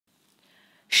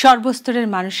সর্বস্তরের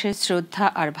মানুষের শ্রদ্ধা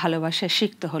আর ভালোবাসায়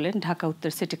সিক্ত হলেন ঢাকা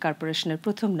উত্তর সিটি কর্পোরেশনের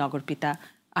প্রথম নগরপিতা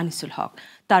আনিসুল হক।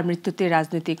 তার মৃত্যুতে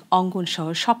রাজনৈতিক অঙ্গন সহ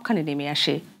সবখানে নেমে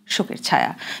আসে শোকের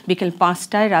ছায়া। বিকেল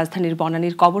 ৫টায় রাজধানীর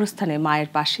বনানীর কবরস্থানে মায়ের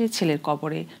পাশে ছেলের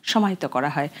কবরে সমাহিত করা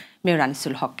হয় মেয়র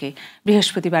আনিসুল হককে।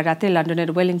 বৃহস্পতিবার রাতে লন্ডনের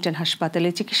ওয়েলিংটন হাসপাতালে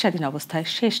চিকিৎসাধীন অবস্থায়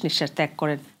শেষ নিঃশ্বাস ত্যাগ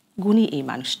করেন গুণী এই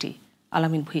মানুষটি।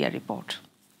 আলআম ভুইয়ার রিপোর্ট।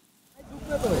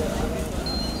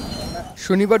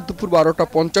 শনিবার দুপুর ১২টা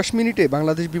 ৫০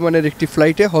 বাংলাদেশ বিমানের একটি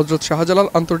ফ্লাইটে হযরত শাহজালাল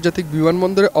আন্তর্জাতিক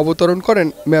বিমানবন্দরে অবতরণ করেন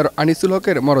মেয়র আনিসুল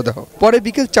হকের মরদেহ। পরে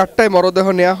বিকেল ৪টায় মরদেহ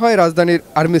নেওয়া হয় রাজধানীর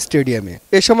আর্মি স্টেডিয়ামে।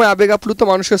 এ সময় আবেগ আপ্লুত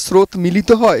মানুষের স্রোত মিলিত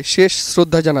হয় শেষ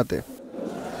শ্রদ্ধা জানাতে।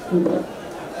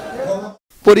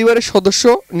 পরিবারের সদস্য,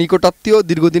 নিকটাত্মীয়,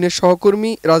 দীর্ঘদিনের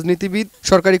সহকর্মী, রাজনীতিবিদ,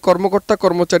 সরকারি কর্মকর্তা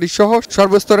কর্মচারী সহ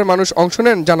সর্বস্তরের মানুষ অংশ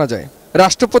নেন জানাজায়।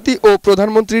 রাষ্ট্রপতি ও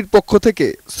প্রধানমন্ত্রীর পক্ষ থেকে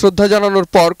শ্রদ্ধা জানানোর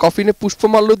পর কফিনে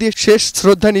পুষ্পমাল্য দিয়ে শেষ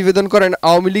শ্রদ্ধা নিবেদন করেন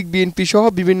আওয়ামী লীগ, বিএনপি সহ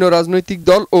বিভিন্ন রাজনৈতিক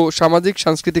দল ও সামাজিক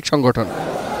সাংস্কৃতিক সংগঠন।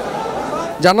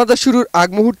 জানাজা শুরুর আগ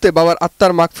মুহূর্তে বাবার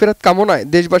আত্মার মাগফিরাত কামনায়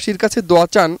দেশবাসীর কাছে দোয়া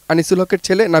চান আনিসুল হকের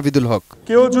ছেলে নাভিদুল হক।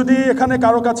 কেউ যদি এখানে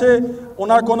কারো কাছে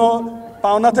ওনার কোনো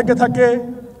পাওনা থেকে থাকে,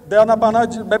 দেওয়া পাওনার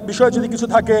বিষয়ে যদি কিছু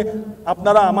থাকে,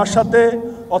 আপনারা আমার সাথে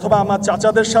অথবা আমার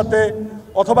চাচাদের সাথে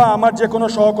অথবা আমার যে কোনো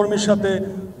সহকর্মীর সাথে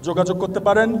যোগাযোগ করতে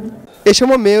পারেন। এ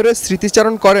সময় মেয়রের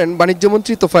স্মৃতিচারণ করেন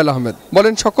বাণিজ্যমন্ত্রী তোফায়েল আহমেদ।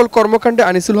 বলেন, সকল কর্মকাণ্ডে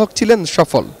আনিসুল হক ছিলেন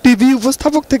সফল। টিভি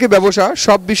উপস্থাপক থেকে ব্যবসা,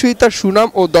 সব বিষয়ই তার সুনাম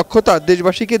ও দক্ষতা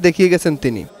দেশবাসীকে দেখিয়ে গেছেন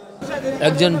তিনি।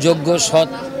 একজন যোগ্য, সৎ,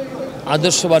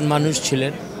 আদর্শবান মানুষ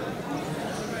ছিলেন।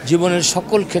 জীবনের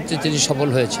সকল ক্ষেত্রে তিনি সফল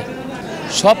হয়েছেন।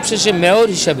 সবশেষে মেয়র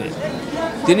হিসেবে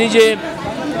তিনি যে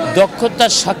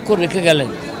দক্ষতার স্বাক্ষর রেখে গেলেন,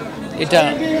 এটা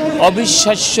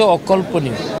অবিশ্বাস্য,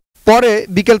 অকল্পনীয়। পরে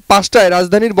বিকেল ৫টায়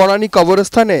রাজধানীর বনানী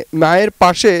কবরস্থানে মায়ের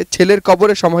পাশে ছেলের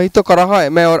কবরে সমাহিত করা হয়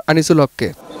মেয়র আনিসুল হককে।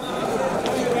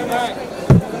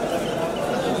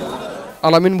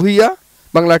 আলআম ভুইয়া,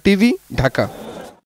 বাংলা টিভি, ঢাকা।